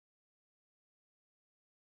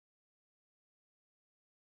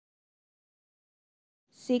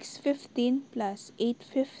6:15 plus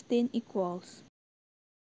 8:15 equals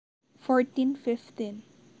 14:15.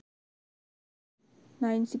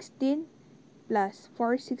 9:16 plus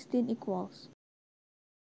 4:16 equals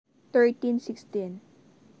 13:16.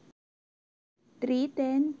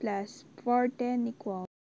 3:10 plus 4:10 equals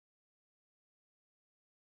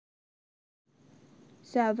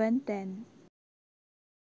 7:10.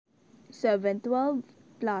 7:12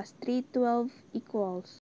 plus 3:12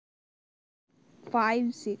 equals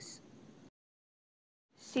 5:06.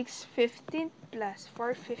 6:15 plus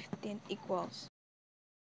 4:15 equals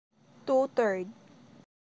 2/3.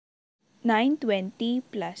 9:20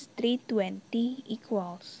 plus 3:20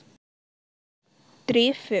 equals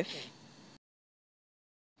 3/5.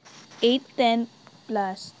 8/10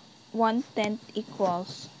 plus 1/10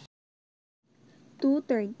 equals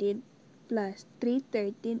 2/13 plus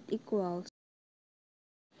 3/13 equals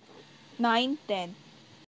 9/10.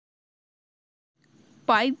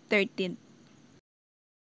 5/13.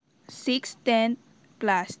 6/10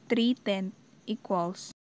 plus 3/10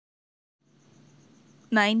 equals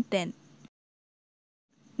 9/10.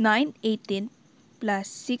 9/18 plus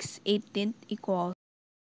 6/18 equals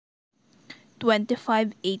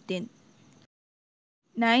 25/18.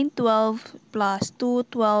 9/12 plus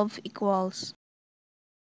 2/12 equals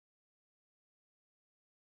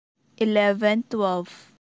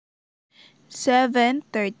 11/12.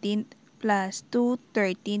 7/13 plus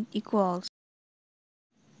 2/13 equals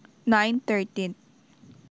 9/13.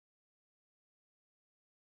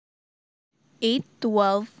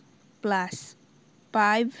 8/12 plus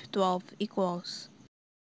 5/12 equals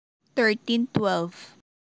 13/12.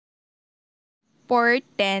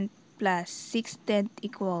 4/10 plus 6/10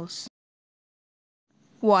 equals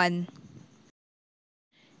 1.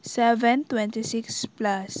 7/26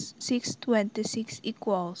 plus 6/26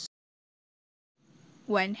 equals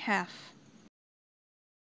 1/2.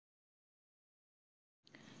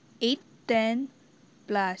 8/10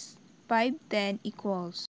 plus 5/10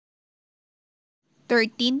 equals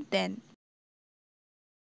 13/10.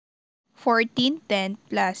 14/10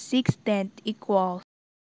 plus 6/10 equals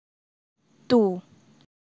 2.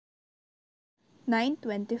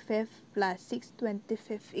 9/25 plus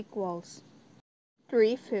 6/25 equals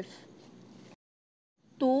 3/5.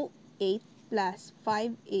 2/8 plus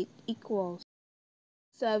 5/8 equals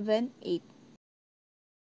 7/8.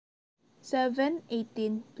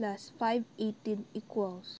 7/18 plus 5/18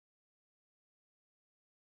 equals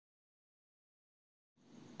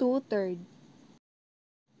 2/3.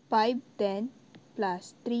 5/10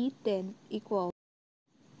 plus 3/10 equals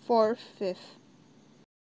 4/5.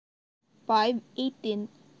 5/18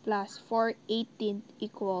 plus 4/18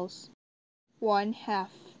 equals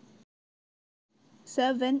 1/2.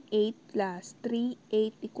 7/8 plus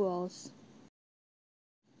 3/8 equals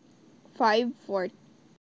 5/4.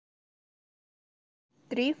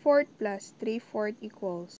 3/4 plus 3/4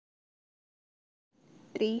 equals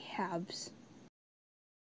 3/2.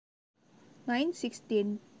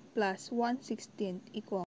 9/16 plus 1/16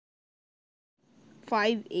 equals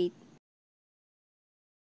 5/8.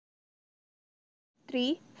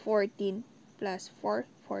 3/14 plus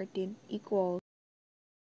 4/14 equals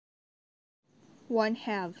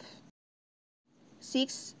 1/2.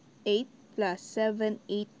 6/8 plus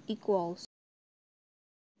 7/8 equals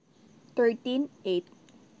 13/8.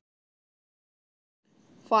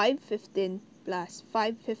 5/15 plus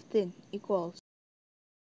 5/15 equals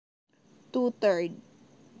 2/3.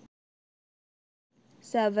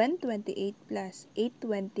 7/28 plus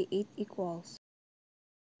 8/28 equals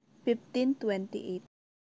 15/28.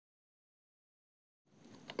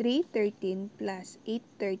 3/13 plus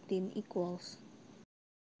 8/13 equals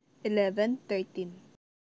 11/13.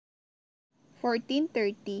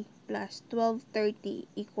 14/30 plus 12/30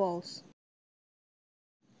 equals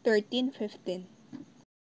 13/15.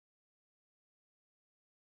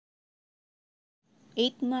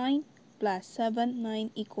 8/9 plus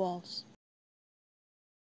 7/9 equals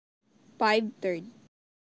 5/3.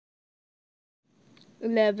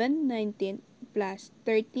 11/19 plus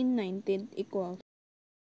 13/19 equals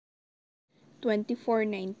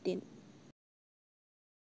 24/19.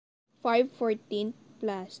 5/14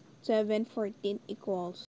 plus 7/14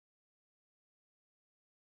 equals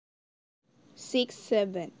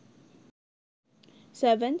 6/7.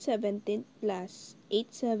 7/17 plus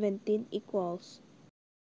 8/17 equals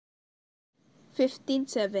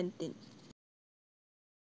 15/17.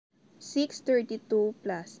 6/32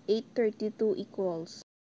 plus 8/32 equals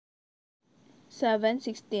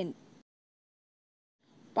 7/16.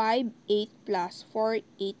 5/8 plus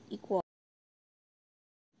 4/8 equals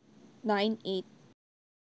 9/8.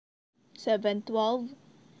 7/12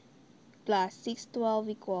 plus 612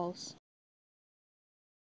 equals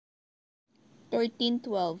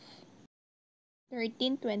 1312.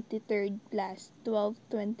 13/23 plus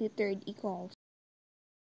 12/23 equals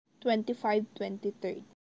 25/23.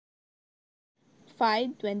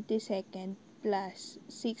 5/22 plus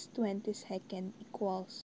 6/22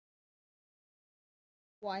 equals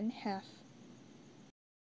 1/2.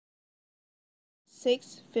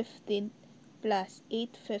 6/15 plus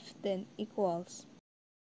 8/15 equals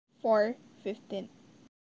 4/15.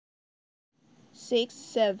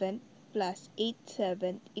 6/7 plus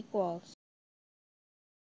 8/7 equals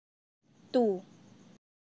 2.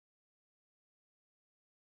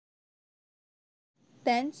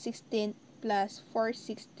 10/16 plus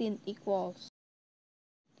 4/16 equals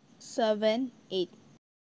 7/8.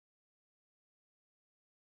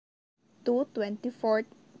 2/24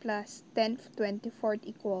 plus 10/24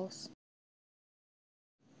 equals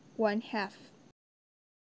 1/2.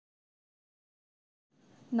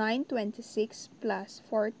 9/26 plus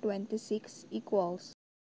 4/26 equals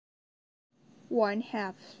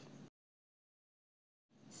 1/2.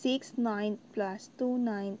 6/9 plus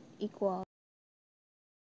 2/9 equals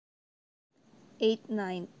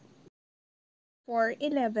 8/9.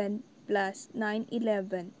 4/11 plus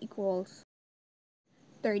 9/11 equals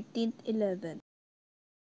 13/11.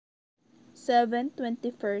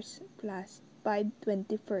 7/21 plus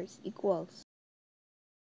 5/21 equals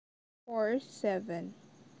 4/7.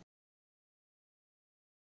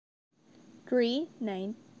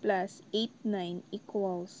 3/9 plus 8/9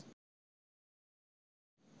 equals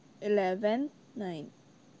 11/9.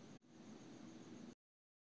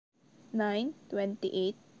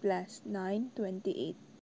 9/28 plus 9/28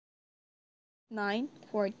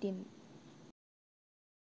 9/14.